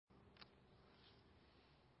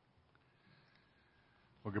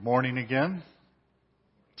Well, good morning again.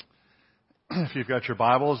 If you've got your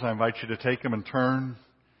Bibles, I invite you to take them and turn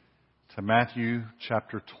to Matthew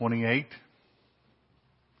chapter 28,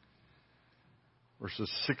 verses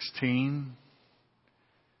 16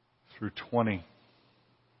 through 20.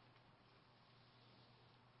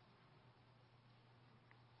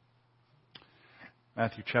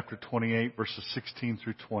 Matthew chapter 28, verses 16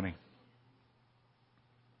 through 20.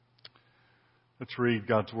 Let's read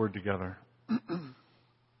God's Word together.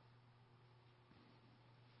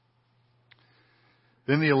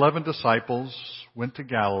 Then the 11 disciples went to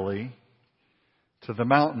Galilee, to the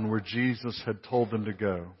mountain where Jesus had told them to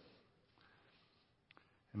go.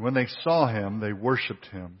 And when they saw him, they worshipped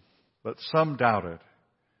him, but some doubted.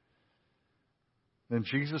 Then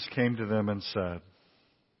Jesus came to them and said,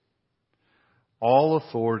 "All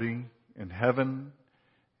authority in heaven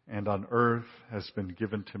and on earth has been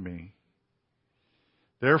given to me.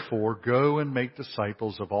 Therefore, go and make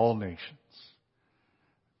disciples of all nations,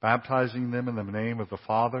 baptizing them in the name of the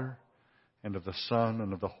Father and of the Son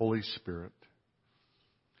and of the Holy Spirit,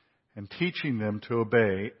 and teaching them to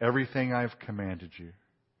obey everything I have commanded you.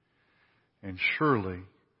 And surely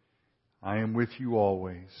I am with you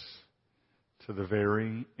always to the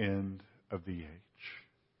very end of the age."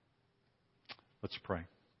 Let's pray.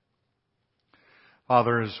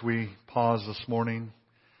 Father, as we pause this morning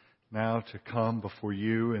now to come before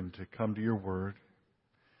you and to come to your word,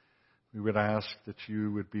 we would ask that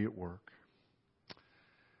you would be at work.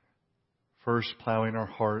 First, plowing our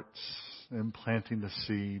hearts and planting the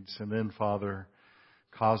seeds, and then, Father,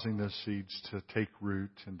 causing those seeds to take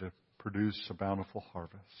root and to produce a bountiful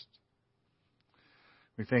harvest.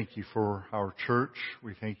 We thank you for our church.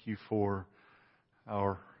 We thank you for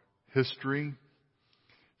our history,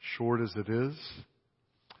 short as it is.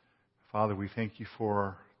 Father, we thank you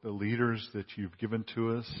for the leaders that you've given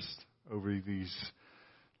to us over these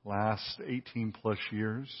last 18 plus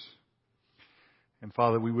years. And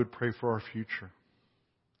Father, we would pray for our future.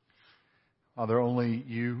 Father, only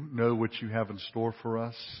you know what you have in store for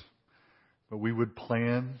us. But we would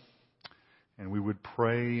plan and we would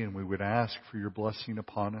pray and we would ask for your blessing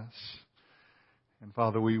upon us. And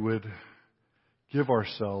Father, we would give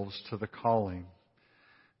ourselves to the calling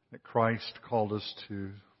that Christ called us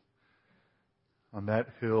to on that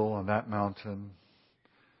hill, on that mountain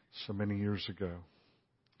so many years ago.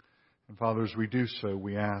 And Father, as we do so,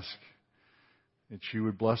 we ask that you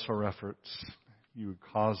would bless our efforts, you would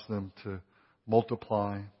cause them to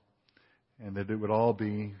multiply, and that it would all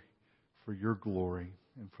be for your glory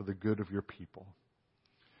and for the good of your people.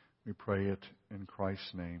 We pray it in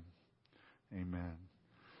Christ's name. Amen.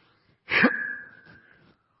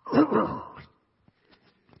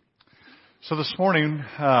 So this morning,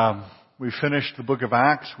 we finished the book of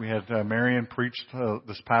Acts. We had Marion preached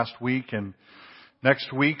this past week, and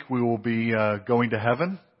next week we will be going to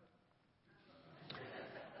heaven.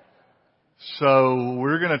 So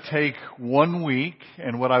we're going to take 1 week,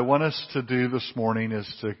 and what I want us to do this morning is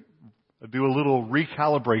to do a little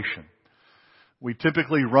recalibration. We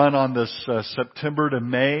typically run on this September to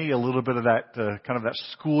May, a little bit of that kind of that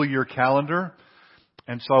school year calendar.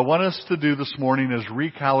 And so I want us to do this morning is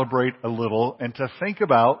recalibrate a little and to think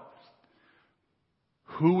about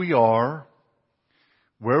who we are,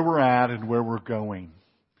 where we're at, and where we're going.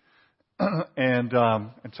 And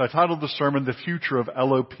so I titled the sermon, "The Future of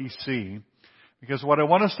LOPC," because what I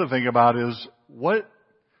want us to think about is what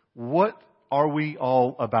are we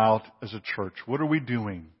all about as a church? What are we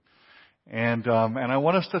doing? And I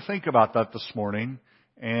want us to think about that this morning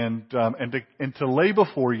and to lay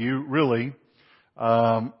before you really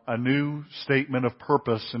a new statement of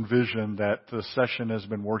purpose and vision that the session has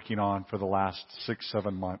been working on for the last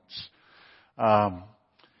 6-7 months.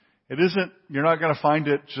 You're not going to find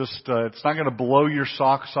it just, it's not going to blow your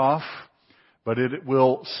socks off, but it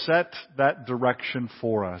will set that direction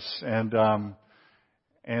for us.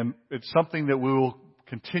 And it's something that we will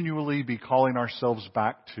continually be calling ourselves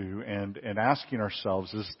back to and asking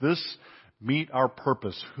ourselves, is this meet our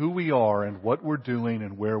purpose, who we are and what we're doing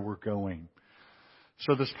and where we're going?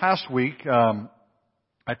 So this past week,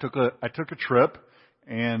 I took a trip,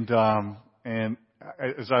 and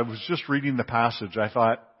as I was just reading the passage, I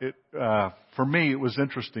thought for me it was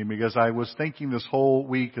interesting because I was thinking this whole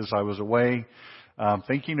week as I was away,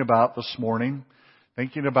 thinking about this morning,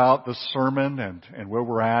 thinking about the sermon and where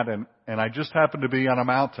we're at, and I just happened to be on a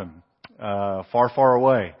mountain, far, far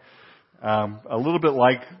away, a little bit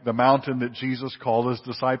like the mountain that Jesus called his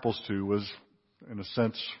disciples to was, in a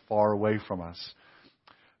sense, far away from us.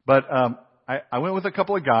 But I went with a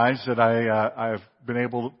couple of guys that I've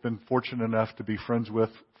been fortunate enough to be friends with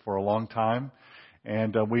for a long time,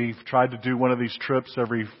 And we've tried to do one of these trips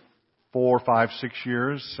every 4, 5, 6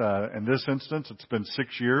 years. In this instance, it's been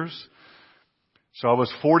 6 years. So I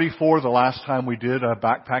was 44 the last time we did a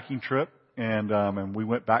backpacking trip. And we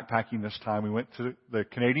went backpacking this time. We went to the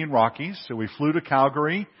Canadian Rockies. So we flew to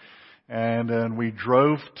Calgary, and then we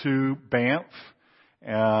drove to Banff.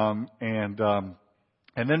 And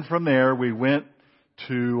then from there we went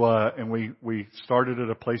to, and we started at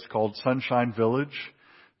a place called Sunshine Village.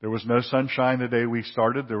 There was no sunshine the day we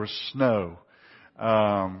started. There was snow.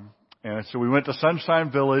 And so we went to Sunshine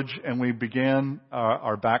Village, and we began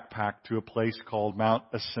our backpack to a place called Mount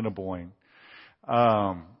Assiniboine.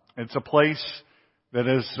 It's a place that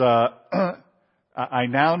is, I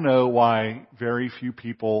now know why very few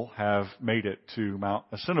people have made it to Mount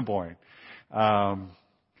Assiniboine. All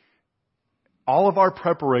of our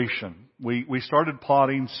preparation, we started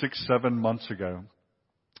plotting 6, 7 months ago.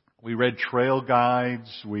 We read trail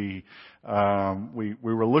guides. We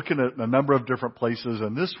were looking at a number of different places,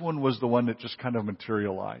 and this one was the one that just kind of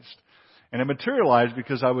materialized. And it materialized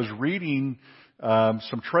because I was reading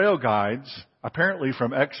some trail guides, apparently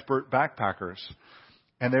from expert backpackers.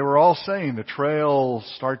 And they were all saying the trail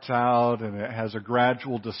starts out and it has a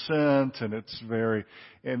gradual descent, and it's very,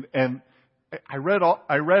 and I read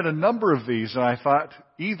a number of these, and I thought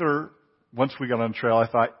once we got on the trail, I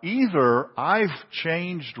thought either I've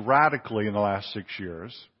changed radically in the last 6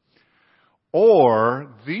 years, or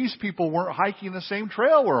these people weren't hiking the same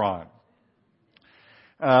trail we're on.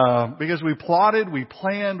 Because we plotted, we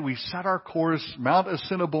planned, we set our course. Mount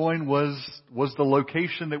Assiniboine was the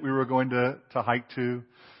location that we were going to hike to.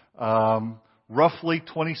 Roughly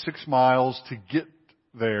 26 miles to get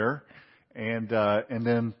there, and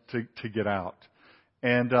then to get out.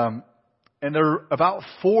 And there are about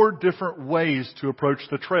 4 different ways to approach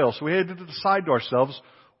the trail. So we had to decide to ourselves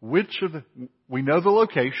we know the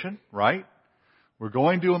location, right? We're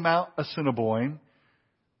going to Mount Assiniboine.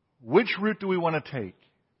 Which route do we want to take?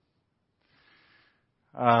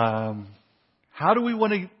 How do we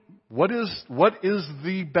want to, what is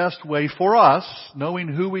the best way for us, knowing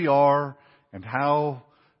who we are and how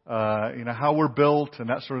we're built and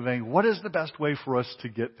that sort of thing? What is the best way for us to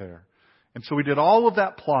get there? And so we did all of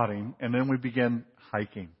that plotting, and then we began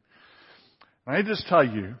hiking. And I just tell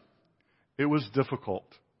you, it was difficult.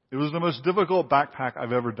 It was the most difficult backpack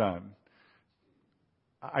I've ever done.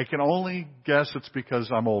 I can only guess it's because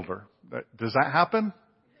I'm older. Does that happen?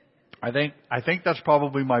 I think that's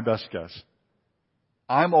probably my best guess.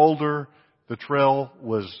 I'm older. The trail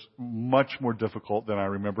was much more difficult than I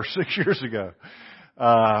remember 6 years ago.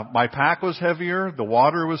 My pack was heavier. The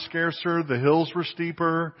water was scarcer. The hills were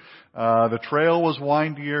steeper. The trail was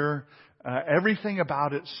windier. Everything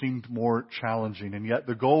about it seemed more challenging, and yet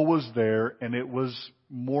the goal was there, and it was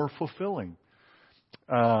more fulfilling.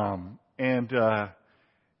 And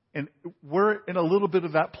we're in a little bit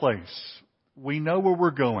of that place. We know where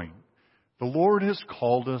we're going. The Lord has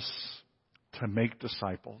called us to make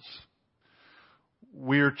disciples.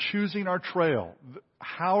 We're choosing our trail.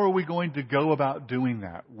 How are we going to go about doing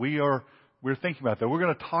that? We're thinking about that. We're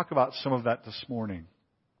going to talk about some of that this morning.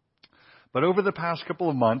 But over the past couple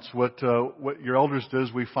of months, what your elders did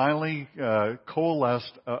is we finally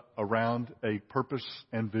coalesced around a purpose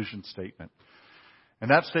and vision statement. And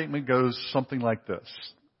that statement goes something like this.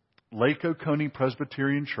 Lake Oconee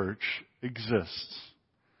Presbyterian Church exists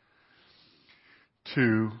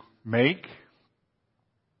to make,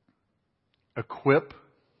 equip,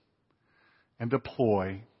 and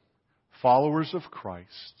deploy followers of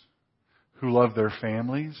Christ who love their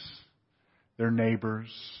families, their neighbors,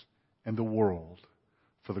 and the world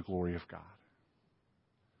for the glory of God.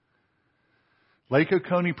 Lake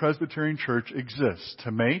Oconee Presbyterian Church exists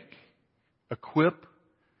to make, equip,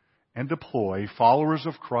 and deploy followers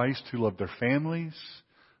of Christ who love their families,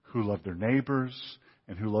 who love their neighbors,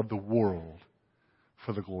 and who love the world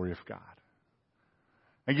for the glory of God.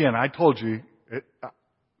 Again, I told you,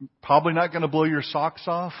 probably not going to blow your socks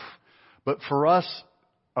off, but for us,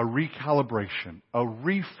 a recalibration, a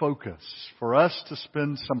refocus, for us to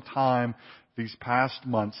spend some time these past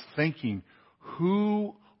months thinking,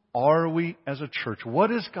 who are we as a church? What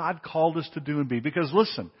has God called us to do and be? Because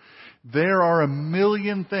listen, there are a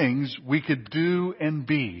million things we could do and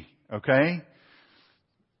be, okay?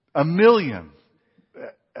 A million.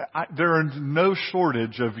 There are no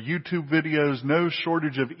shortage of YouTube videos, no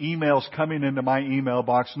shortage of emails coming into my email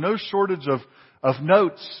box, no shortage of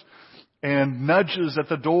notes and nudges at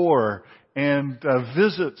the door and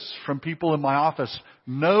visits from people in my office.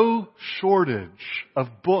 No shortage of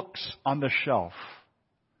books on the shelf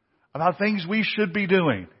about things we should be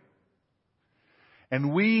doing.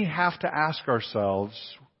 And we have to ask ourselves,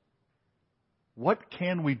 What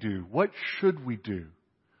can we do? What should we do?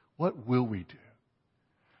 What will we do?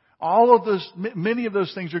 All of those, many of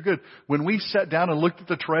those things are good. When we sat down and looked at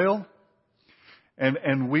the trail,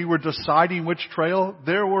 and we were deciding which trail,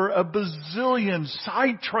 there were a bazillion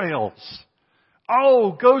side trails.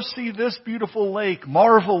 Oh, go see this beautiful lake,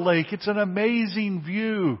 Marvel Lake. It's an amazing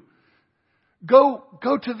view. Go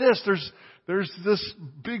to this. There's this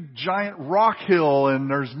big giant rock hill, and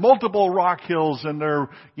there's multiple rock hills, and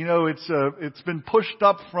it's been pushed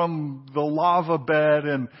up from the lava bed,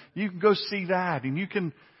 and you can go see that.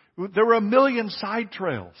 And there were a million side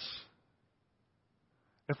trails.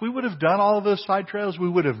 If we would have done all of those side trails, we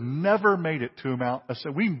would have never made it to Mount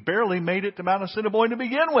Assiniboine. We barely made it to Mount Assiniboine to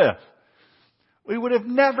begin with. We would have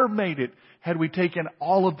never made it had we taken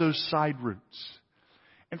all of those side routes.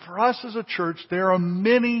 And for us as a church, there are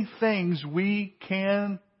many things we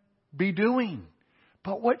can be doing.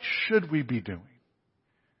 But what should we be doing?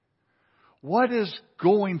 What is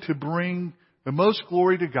going to bring the most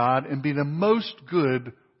glory to God and be the most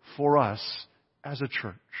good for us as a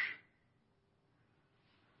church?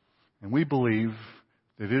 And we believe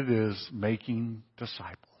that it is making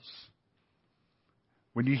disciples.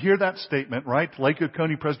 When you hear that statement, right? Lake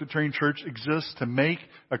Oconee Presbyterian Church exists to make,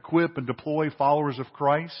 equip, and deploy followers of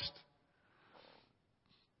Christ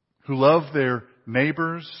who love their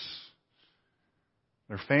neighbors,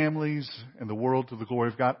 their families, and the world to the glory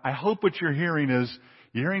of God. I hope what you're hearing is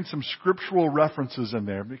you're hearing some scriptural references in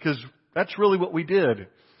there, because that's really what we did.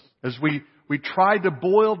 As we tried to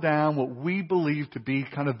boil down what we believe to be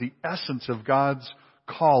kind of the essence of God's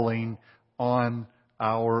calling on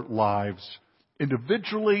our lives,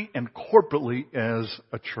 individually and corporately as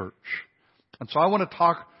a church. And so I want to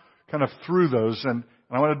talk kind of through those, and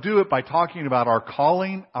I want to do it by talking about our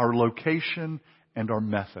calling, our location, and our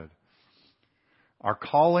method. Our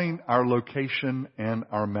calling, our location, and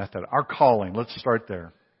our method. Our calling, let's start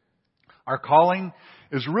there. Our calling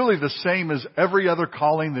is really the same as every other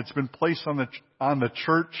calling that's been placed on the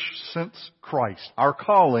church since Christ. Our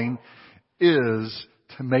calling is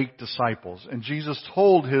to make disciples. And Jesus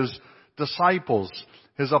told His disciples,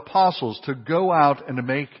 His apostles, to go out and to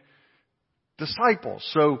make disciples.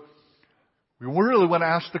 So we really want to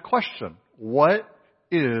ask the question, what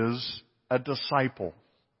is a disciple?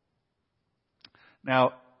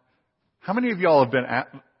 Now, how many of y'all have been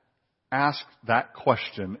asked that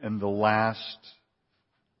question in the last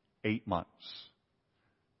 8 months?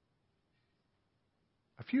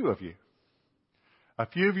 A few of you. A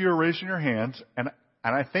few of you are raising your hands, and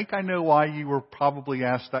I think I know why you were probably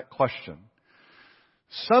asked that question.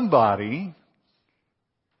 Somebody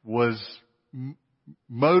was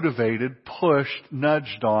motivated, pushed,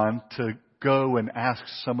 nudged on to go and ask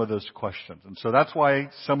some of those questions. And so that's why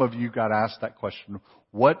some of you got asked that question.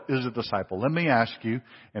 What is a disciple? Let me ask you,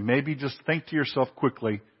 and maybe just think to yourself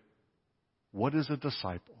quickly, what is a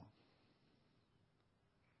disciple?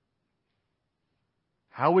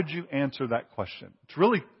 How would you answer that question? It's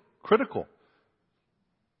really critical.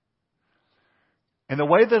 And the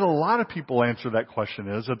way that a lot of people answer that question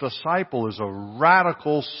is, a disciple is a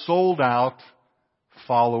radical, sold-out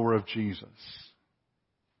follower of Jesus.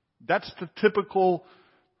 That's the typical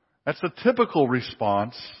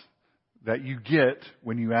response that you get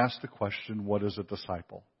when you ask the question, what is a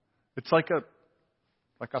disciple? It's like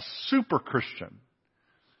a super Christian.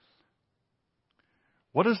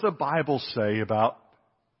 What does the Bible say about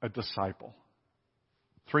a disciple?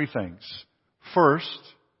 3 things. First,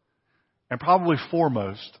 and probably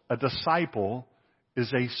foremost, a disciple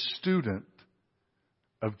is a student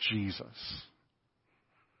of Jesus.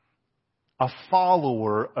 A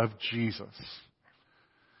follower of Jesus.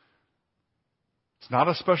 It's not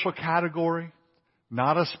a special category,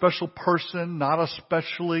 not a special person, not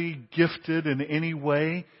especially gifted in any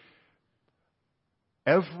way.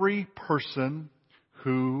 Every person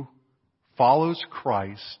who follows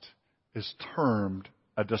Christ is termed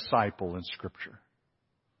a disciple in Scripture.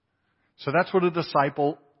 So that's what a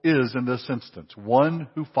disciple is in this instance. One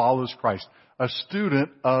who follows Christ. A student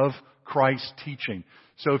of Christ's teaching.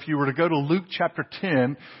 So if you were to go to Luke chapter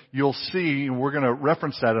 10, you'll see, and we're going to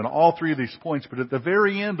reference that in all 3 of these points, but at the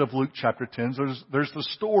very end of Luke chapter 10, there's the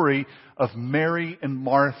story of Mary and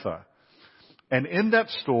Martha. And in that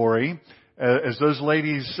story, as those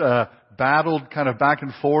ladies battled kind of back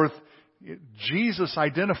and forth, Jesus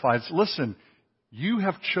identifies, listen, you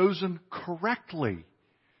have chosen correctly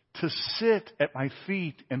to sit at my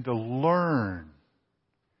feet and to learn.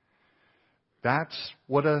 That's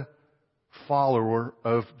what a follower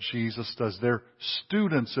of Jesus does. They're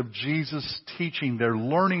students of Jesus' teaching. They're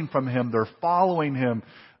learning from Him. They're following Him.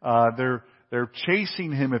 They're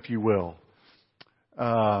chasing Him, if you will.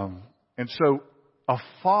 And so a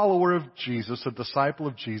follower of Jesus, a disciple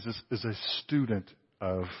of Jesus, is a student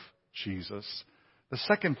of Jesus. The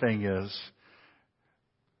second thing is,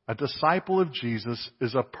 a disciple of Jesus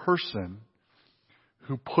is a person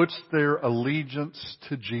who puts their allegiance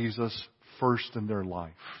to Jesus first in their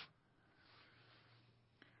life.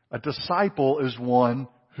 A disciple is one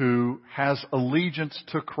who has allegiance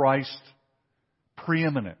to Christ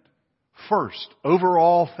preeminent, first, over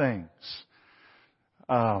all things.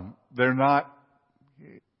 They're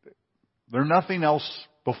nothing else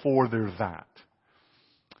before they're that.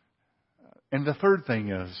 And the third thing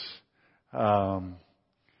is,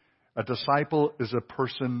 a disciple is a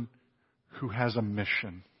person who has a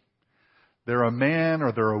mission. They're a man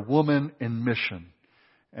or they're a woman in mission.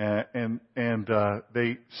 And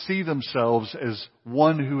they see themselves as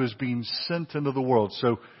one who is being sent into the world.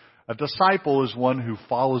 So a disciple is one who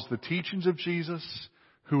follows the teachings of Jesus,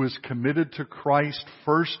 who is committed to Christ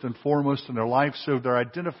first and foremost in their life. So their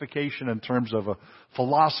identification in terms of a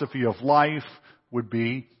philosophy of life would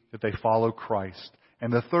be that they follow Christ.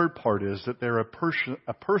 And the third part is that they're a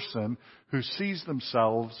person who sees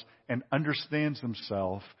themselves and understands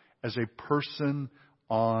themselves as a person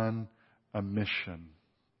on a mission.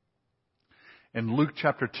 In Luke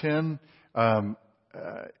chapter 10,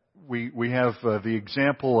 we have the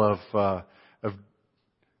example of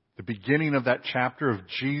the beginning of that chapter of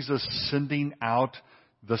Jesus sending out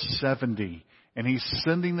the 70. And He's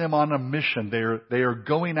sending them on a mission. They are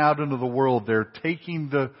going out into the world. They're taking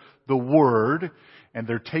the Word and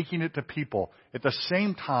they're taking it to people. At the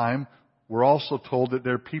same time, we're also told that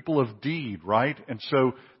they're people of deed, right? And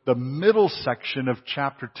so the middle section of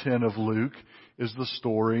chapter 10 of Luke is the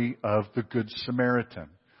story of the Good Samaritan.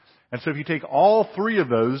 And so if you take all three of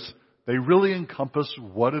those, they really encompass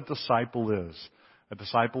what a disciple is. A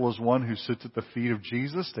disciple is one who sits at the feet of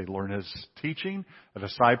Jesus. They learn His teaching. A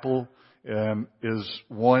disciple is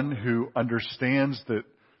one who understands that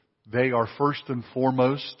they are first and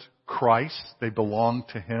foremost Christ. They belong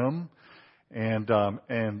to Him. And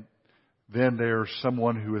then they're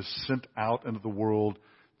someone who is sent out into the world.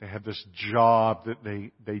 They have this job that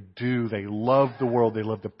they do. They love the world. They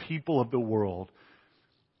love the people of the world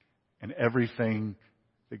and everything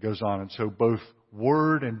that goes on. And so both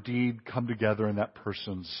word and deed come together in that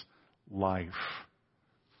person's life.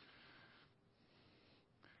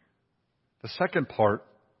 The second part,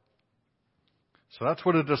 so that's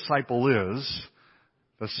what a disciple is.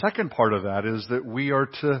 The second part of that is that we are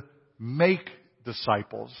to make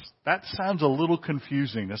disciples. That sounds a little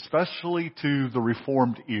confusing, especially to the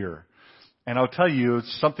Reformed ear. And I'll tell you,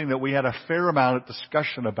 it's something that we had a fair amount of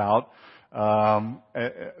discussion about,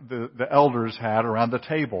 the elders had around the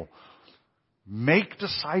table. Make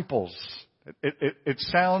disciples. It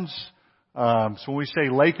sounds, so when we say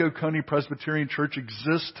Lake Oconee Presbyterian Church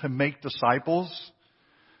exists to make disciples,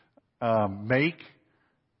 make,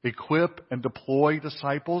 equip, and deploy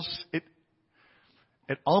disciples, it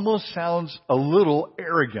almost sounds a little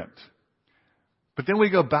arrogant. But then we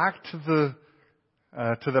go back to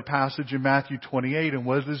the passage in Matthew 28, and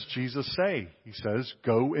what does Jesus say? He says,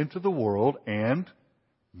 go into the world and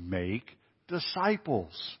make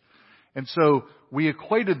disciples. And so we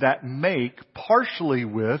equated that make partially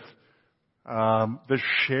with the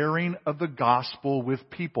sharing of the gospel with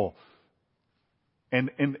people.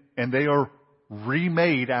 And they are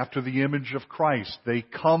remade after the image of Christ. They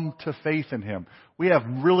come to faith in Him. We have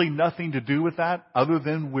really nothing to do with that other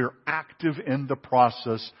than we're active in the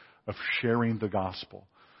process of sharing the gospel.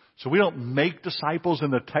 So we don't make disciples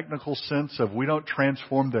in the technical sense of we don't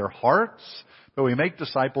transform their hearts, but we make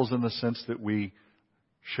disciples in the sense that we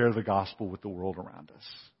share the gospel with the world around us.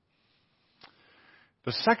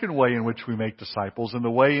 The second way in which we make disciples, and the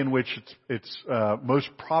way in which it's most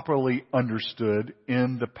properly understood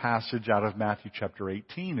in the passage out of Matthew chapter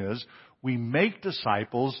 18 is we make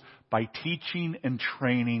disciples by teaching and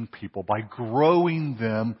training people, by growing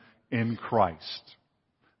them in Christ.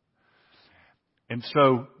 And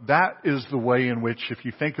so that is the way in which, if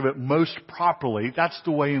you think of it most properly, that's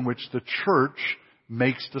the way in which the church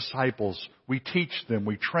makes disciples. We teach them,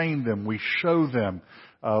 we train them, we show them,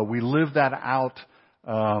 we live that out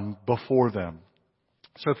before them.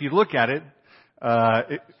 So if you look at it,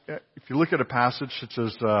 if you look at a passage such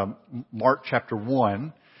as Mark chapter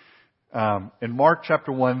 1, in Mark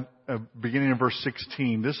chapter 1, beginning in verse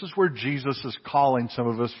 16, this is where Jesus is calling some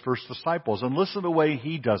of His first disciples. And listen to the way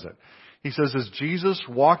He does it. He says, as Jesus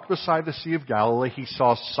walked beside the Sea of Galilee, He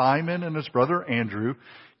saw Simon and his brother Andrew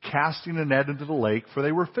casting a net into the lake, for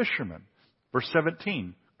they were fishermen. Verse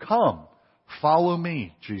 17, come, follow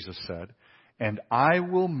me, Jesus said, and I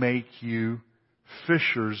will make you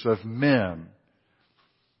fishers of men.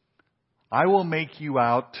 I will make you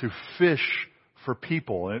out to fish for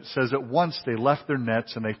people. And it says at once they left their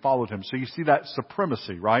nets and they followed him. So you see that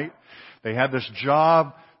supremacy, right? They had this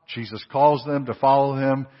job. Jesus calls them to follow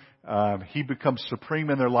him. He becomes supreme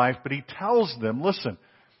in their life, but he tells them, listen,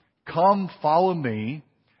 come follow me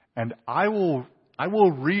and I will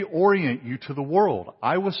reorient you to the world.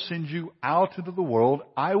 I will send you out into the world.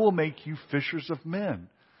 I will make you fishers of men.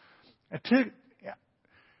 And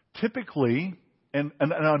typically, and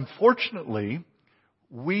unfortunately,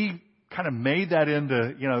 we kind of made that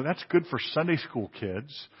into, that's good for Sunday school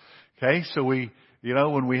kids. Okay, so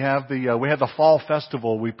when we have the fall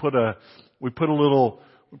festival, we put a little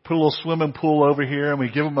swimming pool over here, and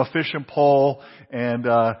we give them a fishing pole, and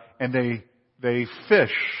they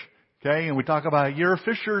fish. Okay, and we talk about you're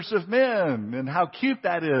fishers of men and how cute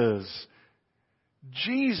that is.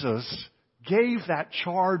 Jesus gave that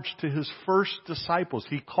charge to his first disciples.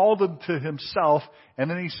 He called them to himself, and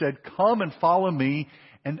then he said, come and follow me,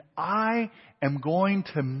 and I am going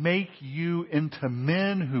to make you into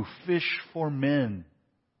men who fish for men.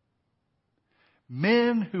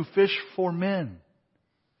 Men who fish for men.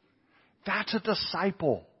 That's a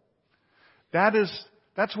disciple. That's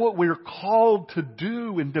what we're called to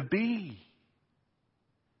do and to be.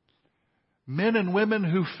 Men and women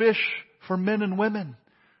who fish for men and women.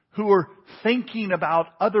 Who are thinking about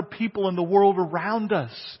other people in the world around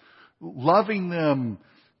us. Loving them,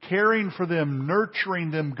 caring for them,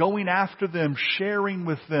 nurturing them, going after them, sharing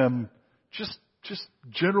with them. Just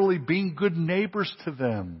generally being good neighbors to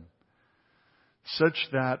them. Such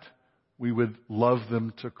that we would love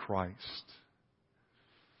them to Christ.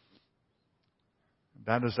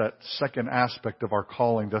 That is that second aspect of our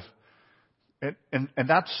calling. And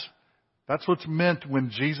that's what's meant when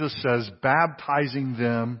Jesus says baptizing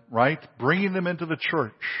them, right? Bringing them into the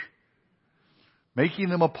church. Making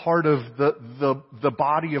them a part of the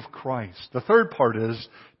body of Christ. The third part is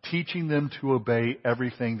teaching them to obey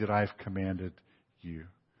everything that I've commanded you.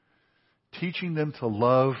 Teaching them to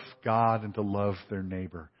love God and to love their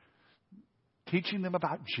neighbor. Teaching them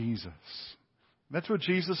about Jesus. And that's what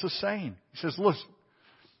Jesus is saying. He says, listen,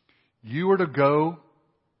 you are to go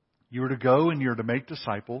and you're to make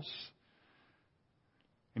disciples.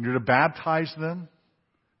 And you're to baptize them,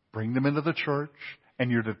 bring them into the church, and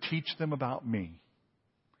you're to teach them about me.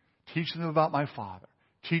 Teach them about my Father.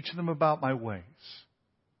 Teach them about my ways.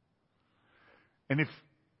 And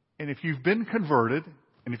if you've been converted,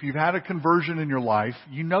 and if you've had a conversion in your life,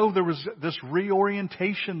 you know there was this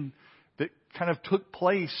reorientation that kind of took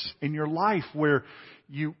place in your life where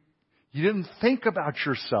you didn't think about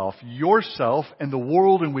yourself and the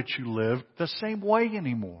world in which you lived the same way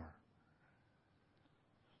anymore.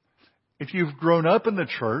 If you've grown up in the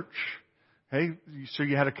church, so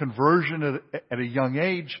you had a conversion at a young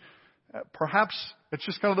age, perhaps it's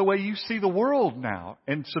just kind of the way you see the world now.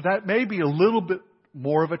 And so that may be a little bit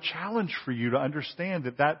more of a challenge for you to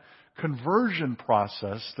understand that conversion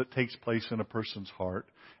process that takes place in a person's heart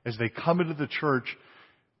as they come into the church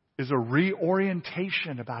is a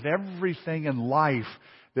reorientation about everything in life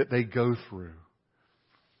that they go through.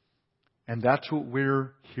 And that's what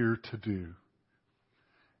we're here to do.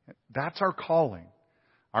 That's our calling.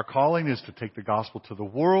 Our calling is to take the gospel to the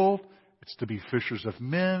world. It's to be fishers of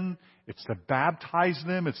men. It's to baptize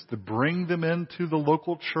them. It's to bring them into the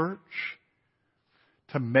local church.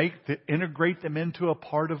 To integrate them into a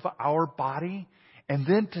part of our body. And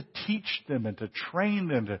then to teach them and to train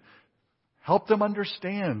them, to help them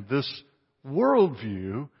understand this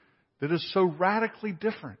worldview that is so radically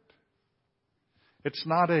different. It's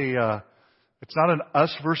not an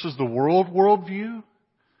us versus the world worldview.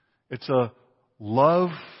 It's a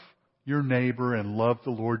love your neighbor and love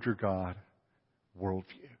the Lord your God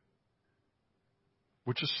worldview.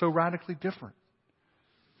 Which is so radically different.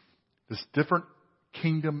 This different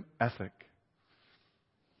kingdom ethic.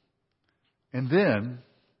 And then,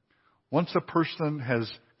 once a person has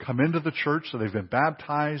come into the church, so they've been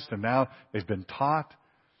baptized and now they've been taught,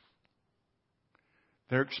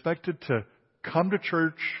 they're expected to come to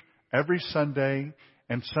church every Sunday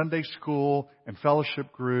and Sunday school and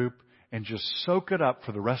fellowship group and just soak it up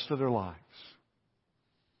for the rest of their lives.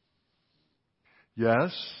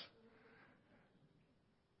 Yes,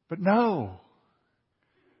 but no.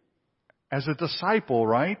 As a disciple,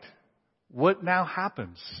 right? What now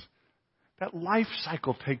happens? That life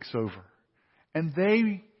cycle takes over. And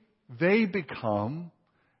they become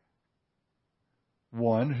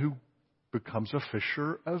one who becomes a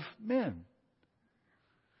fisher of men.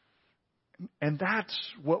 And that's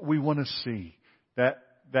what we want to see.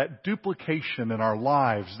 That duplication in our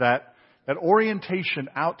lives, that orientation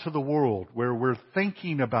out to the world where we're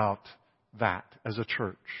thinking about that as a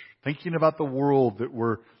church. Thinking about the world that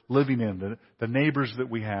we're living in, the neighbors that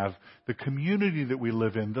we have, the community that we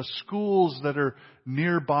live in, the schools that are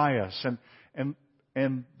nearby us.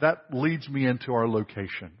 And that leads me into our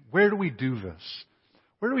location. Where do we do this?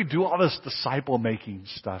 Where do we do all this disciple-making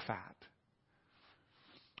stuff at?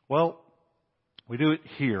 Well, we do it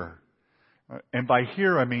here. And by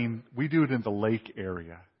here, I mean we do it in the lake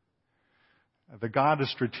area. The God has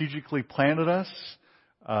strategically planted us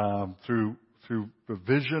through the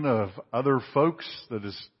vision of other folks that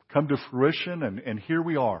has come to fruition, and here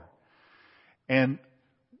we are. And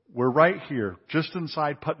we're right here, just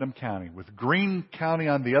inside Putnam County, with Greene County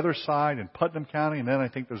on the other side and Putnam County, and then I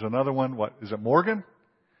think there's another one. What is it, Morgan?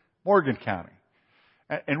 Morgan County.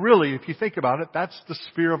 And really, if you think about it, that's the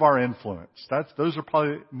sphere of our influence. Those are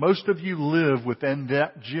probably, most of you live within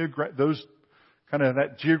that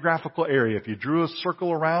that geographical area. If you drew a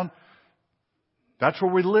circle around, that's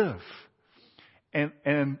where we live.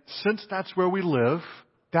 And since that's where we live,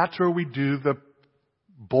 that's where we do the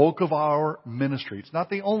bulk of our ministry. It's not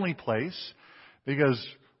the only place, because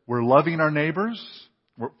we're loving our neighbors.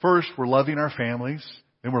 First, we're loving our families.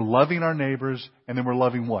 Then we're loving our neighbors. And then we're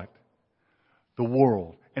loving what? The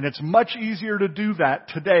world. And it's much easier to do that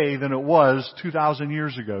today than it was 2,000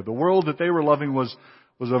 years ago. The world that they were loving was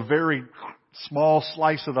a very small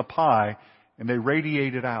slice of the pie, and they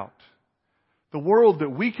radiated out. The world that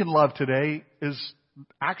we can love today is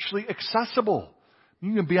actually accessible.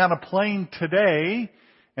 You can be on a plane today,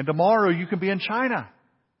 and tomorrow you can be in China.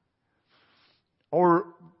 Or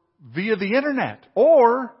via the internet.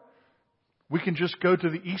 Or we can just go to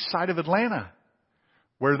the east side of Atlanta,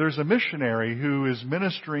 where there's a missionary who is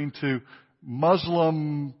ministering to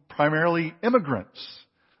Muslim, primarily immigrants,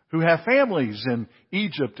 who have families in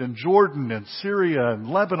Egypt and Jordan and Syria and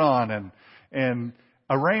Lebanon and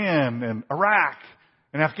Iran and Iraq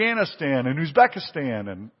and Afghanistan and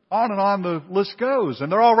Uzbekistan, and on the list goes.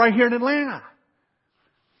 And they're all right here in Atlanta.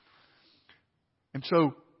 And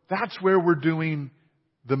so that's where we're doing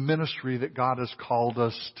the ministry that God has called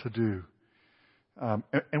us to do.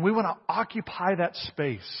 And we want to occupy that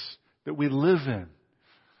space that we live in.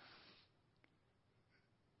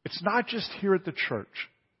 It's not just here at the church.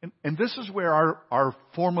 And this is where our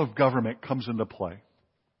form of government comes into play.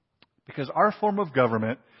 Because our form of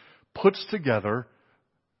government puts together,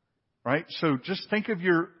 right? So just think of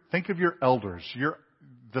your elders,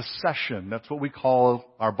 the session. That's what we call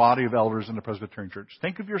our body of elders in the Presbyterian Church.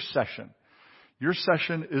 Think of your session. Your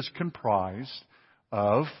session is comprised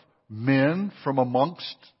of men from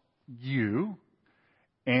amongst you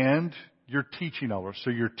and your teaching elders. So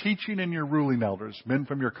your teaching and your ruling elders, men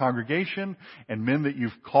from your congregation and men that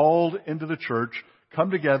you've called into the church, come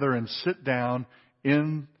together and sit down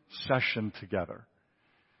in session together.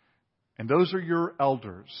 And those are your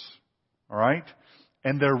elders. All right?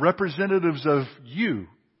 And they're representatives of you.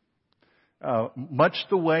 Much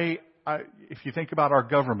the way, if you think about our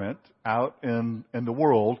government out in the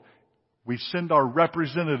world, we send our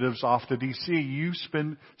representatives off to D.C. You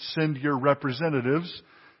send your representatives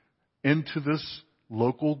into this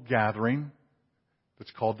local gathering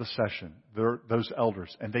that's called the session. They're those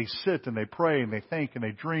elders. And they sit and they pray and they think and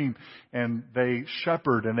they dream and they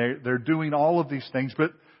shepherd and they're doing all of these things.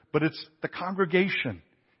 But it's the congregation.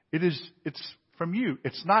 It's from you.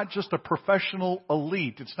 It's not just a professional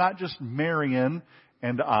elite. It's not just Marion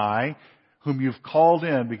and I, whom you've called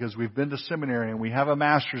in because we've been to seminary and we have a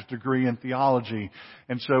master's degree in theology.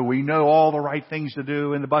 And so we know all the right things to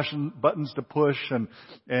do and the buttons to push and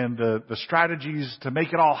the strategies to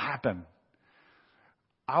make it all happen.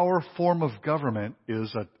 Our form of government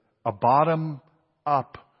is a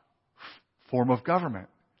bottom-up form of government.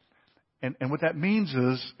 And what that means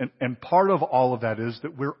is, and part of all of that is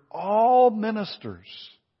that we're all ministers.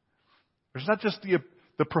 There's not just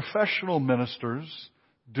the professional ministers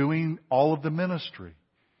doing all of the ministry,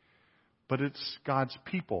 but it's God's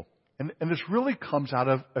people. And this really comes out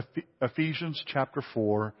of Ephesians chapter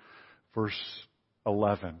 4, verse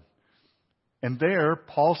 11. And there,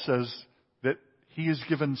 Paul says that he has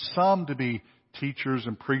given some to be teachers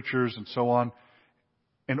and preachers and so on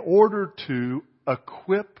in order to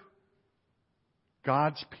equip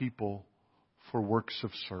God's people for works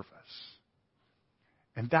of service.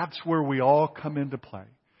 And that's where we all come into play.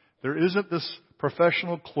 There isn't this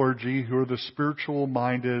professional clergy who are the spiritual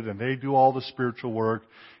minded and they do all the spiritual work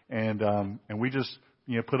and we just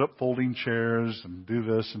put up folding chairs and do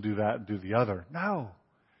this and do that and do the other. No.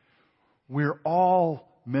 We're all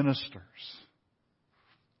ministers.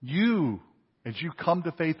 You, as you come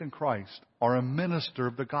to faith in Christ, are a minister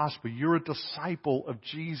of the gospel. You're a disciple of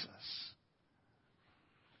Jesus.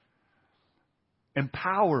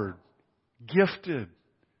 Empowered, gifted,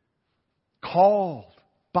 called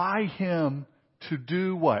by Him to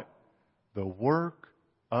do what? The work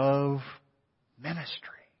of ministry.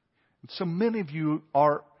 And so many of you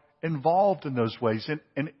are involved in those ways.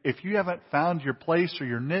 And if you haven't found your place or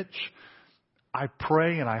your niche, I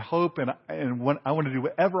pray and I hope and I want to do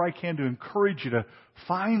whatever I can to encourage you to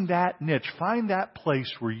find that niche, find that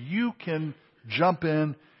place where you can jump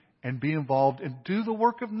in and be involved and do the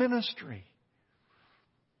work of ministry.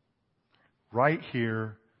 Right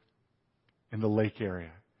here in the lake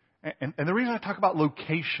area. And the reason I talk about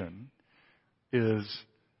location is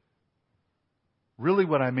really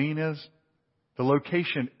what I mean is the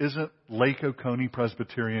location isn't Lake Oconee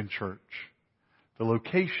Presbyterian Church. The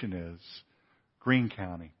location is Greene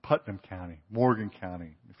County, Putnam County, Morgan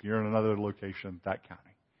County. If you're in another location, that county.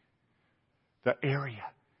 The area.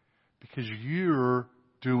 Because you're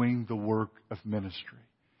doing the work of ministry.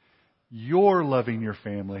 You're loving your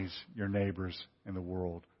families, your neighbors, and the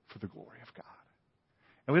world for the glory of God.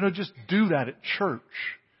 And we don't just do that at church.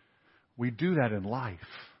 We do that in life.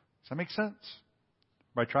 Does that make sense?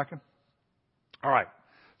 Everybody tracking? All right.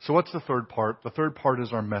 So what's the third part? The third part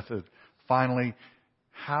is our method. Finally,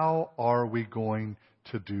 how are we going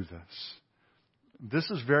to do this? This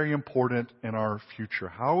is very important in our future.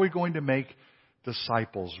 How are we going to make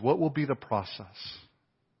disciples? What will be the process?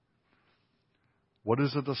 What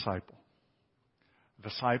is a disciple? A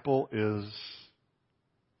disciple is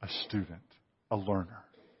a student, a learner.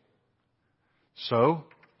 So,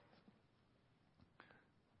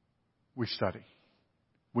 we study.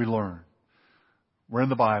 We learn. We're in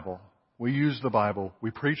the Bible. We use the Bible.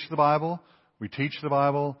 We preach the Bible. We teach the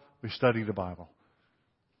Bible. We study the Bible.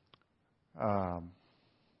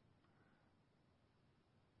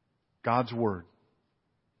 God's Word.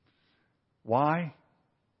 Why?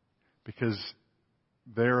 Because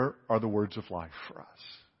there are the words of life for us.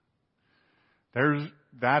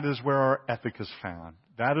 That is where our ethic is found.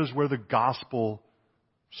 That is where the gospel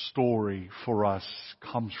story for us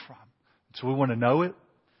comes from. So we want to know it.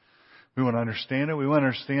 We want to understand it. We want to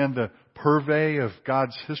understand the purvey of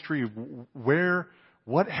God's history of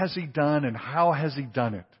what has He done and how has He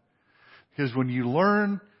done it. Because when you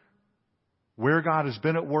learn where God has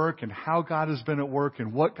been at work and how God has been at work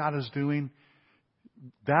and what God is doing,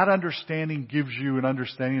 that understanding gives you an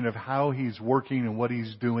understanding of how He's working and what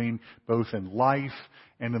He's doing both in life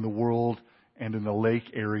and in the world and in the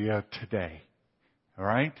lake area today. All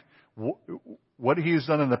right? What He has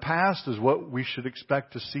done in the past is what we should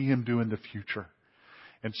expect to see Him do in the future.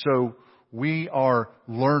 And so we are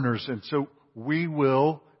learners. And so we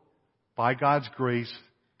will, by God's grace,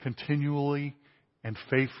 continually and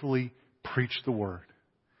faithfully preach the Word.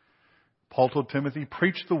 Paul told Timothy,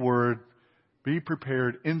 preach the Word, be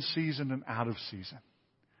prepared in season and out of season.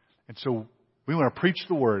 And so we want to preach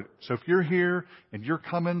the Word. So if you're here and you're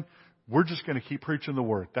coming, we're just going to keep preaching the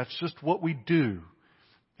Word. That's just what we do.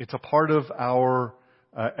 It's a part of our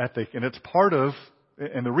ethic. And it's part of,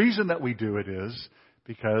 and the reason that we do it is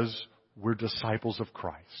because we're disciples of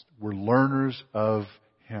Christ. We're learners of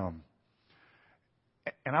Him.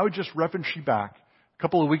 And I would just reference you back. A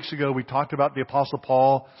couple of weeks ago, we talked about the Apostle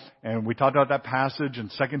Paul, and we talked about that passage in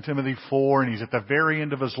 2 Timothy 4, and he's at the very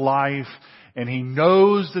end of his life, and he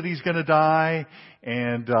knows that he's going to die,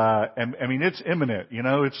 and I mean, it's imminent. You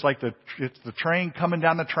know, it's like it's the train coming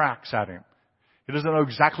down the tracks at him. He doesn't know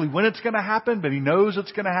exactly when it's going to happen, but he knows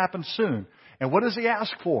it's going to happen soon. And what does he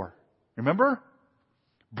ask for? Remember?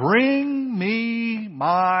 Bring me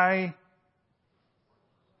my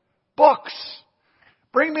books.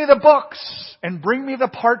 Bring me the books and bring me the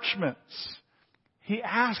parchments. He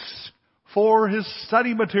asks for his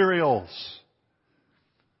study materials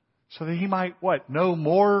so that he might, know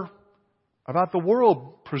more about the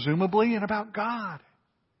world, presumably, and about God.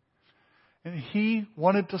 And he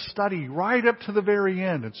wanted to study right up to the very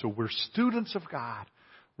end. And so we're students of God.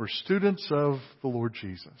 We're students of the Lord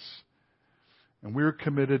Jesus. And we're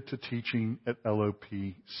committed to teaching at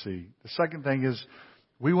LOPC. The second thing is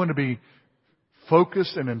we want to be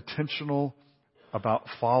focused and intentional about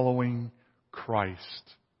following Christ.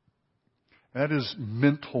 That is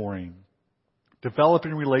mentoring,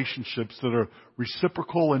 developing relationships that are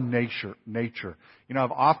reciprocal in nature. You know,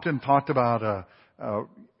 I've often talked about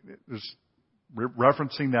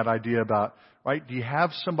referencing that idea about, right? Do you have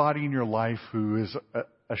somebody in your life who is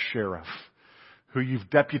a sheriff, who you've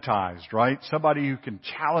deputized, right? Somebody who can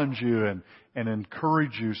challenge you and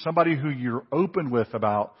encourage you, somebody who you're open with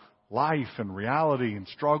about life and reality and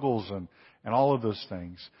struggles and all of those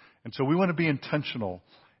things. And so we want to be intentional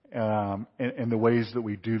in the ways that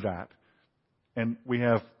we do that. And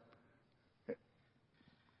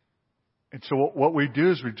so what we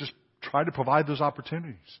do is we just try to provide those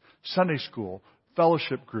opportunities. Sunday school,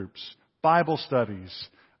 fellowship groups, Bible studies,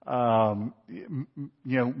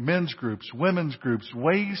 men's groups, women's groups,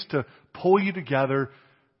 ways to pull you together,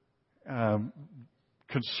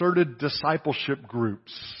 concerted discipleship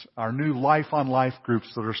groups, our new Life on Life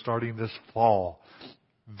groups that are starting this fall.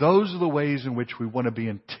 Those are the ways in which we want to be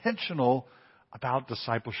intentional about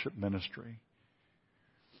discipleship ministry.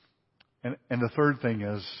 And the third thing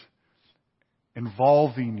is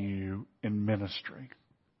involving you in ministry.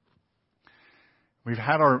 We've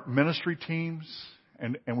had our ministry teams,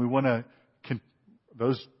 and we want to,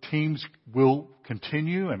 those teams will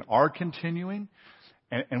continue and are continuing,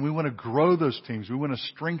 and we want to grow those teams. We want to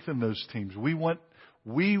strengthen those teams. We want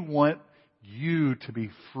you to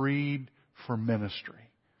be freed for ministry.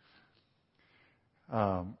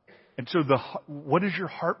 And so what is your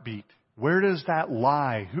heartbeat? Where does that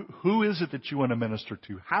lie? Who is it that you want to minister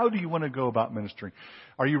to? How do you want to go about ministering?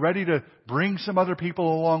 Are you ready to bring some other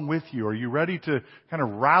people along with you? Are you ready to kind of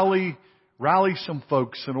rally some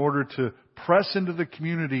folks in order to press into the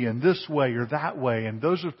community in this way or that way? And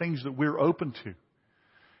those are things that we're open to.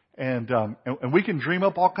 And we can dream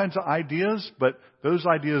up all kinds of ideas, but those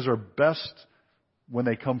ideas are best when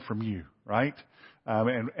they come from you, right?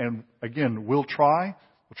 And again, we'll try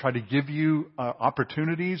to give you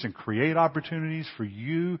opportunities and create opportunities for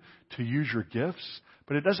you to use your gifts.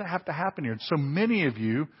 But it doesn't have to happen here. And so many of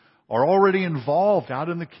you are already involved out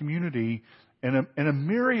in the community in a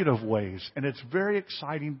myriad of ways. And it's very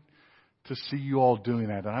exciting to see you all doing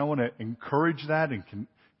that. And I want to encourage that and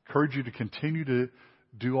encourage you to continue to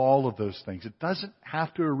do all of those things. It doesn't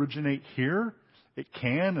have to originate here. It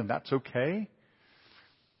can, and that's okay.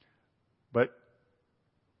 But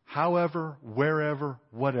however, wherever,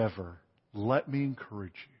 whatever, let me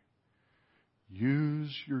encourage you.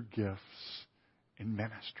 Use your gifts in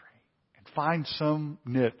ministry and find some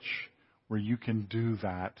niche where you can do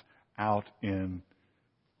that out in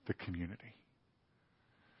the community.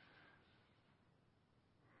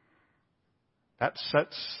 That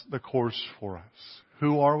sets the course for us.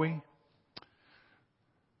 Who are we?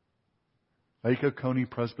 Lake Oconee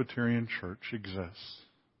Presbyterian Church exists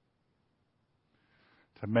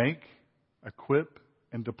to make, equip,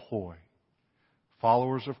 and deploy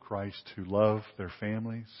followers of Christ who love their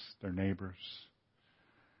families, their neighbors,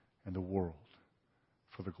 and the world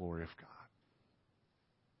for the glory of God.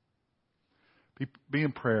 Be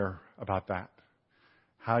in prayer about that.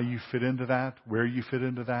 How you fit into that, where you fit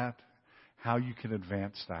into that, how you can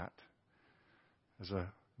advance that as a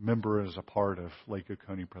member, as a part of Lake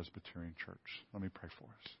Oconee Presbyterian Church. Let me pray for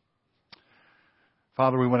us.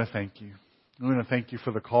 Father, we want to thank you. We want to thank you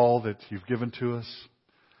for the call that you've given to us.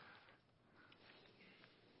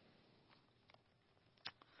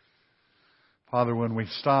 Father, when we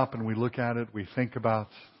stop and we look at it, we think about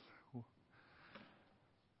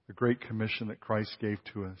the great commission that Christ gave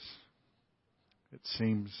to us. It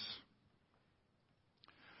seems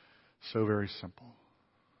so very simple.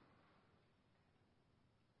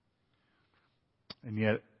 And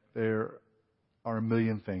yet there are a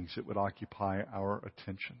million things that would occupy our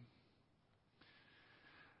attention.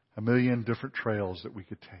 A million different trails that we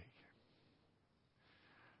could take.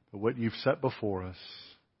 But what you've set before us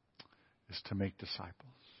is to make disciples.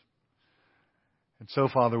 And so,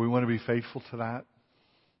 Father, we want to be faithful to that.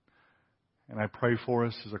 And I pray for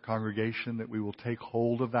us as a congregation that we will take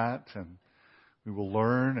hold of that and we will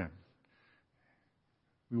learn and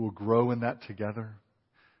we will grow in that together.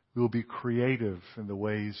 We will be creative in the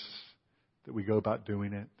ways that we go about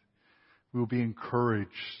doing it. We will be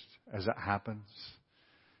encouraged as it happens.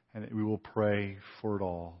 And we will pray for it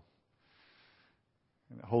all.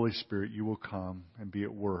 And the Holy Spirit, you will come and be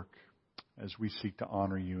at work as we seek to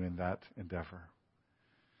honor you in that endeavor.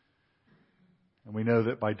 And we know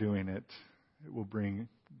that by doing it, it will bring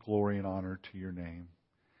glory and honor to your name.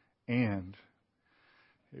 And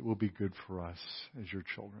it will be good for us as your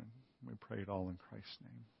children. We pray it all in Christ's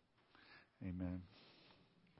name. Amen.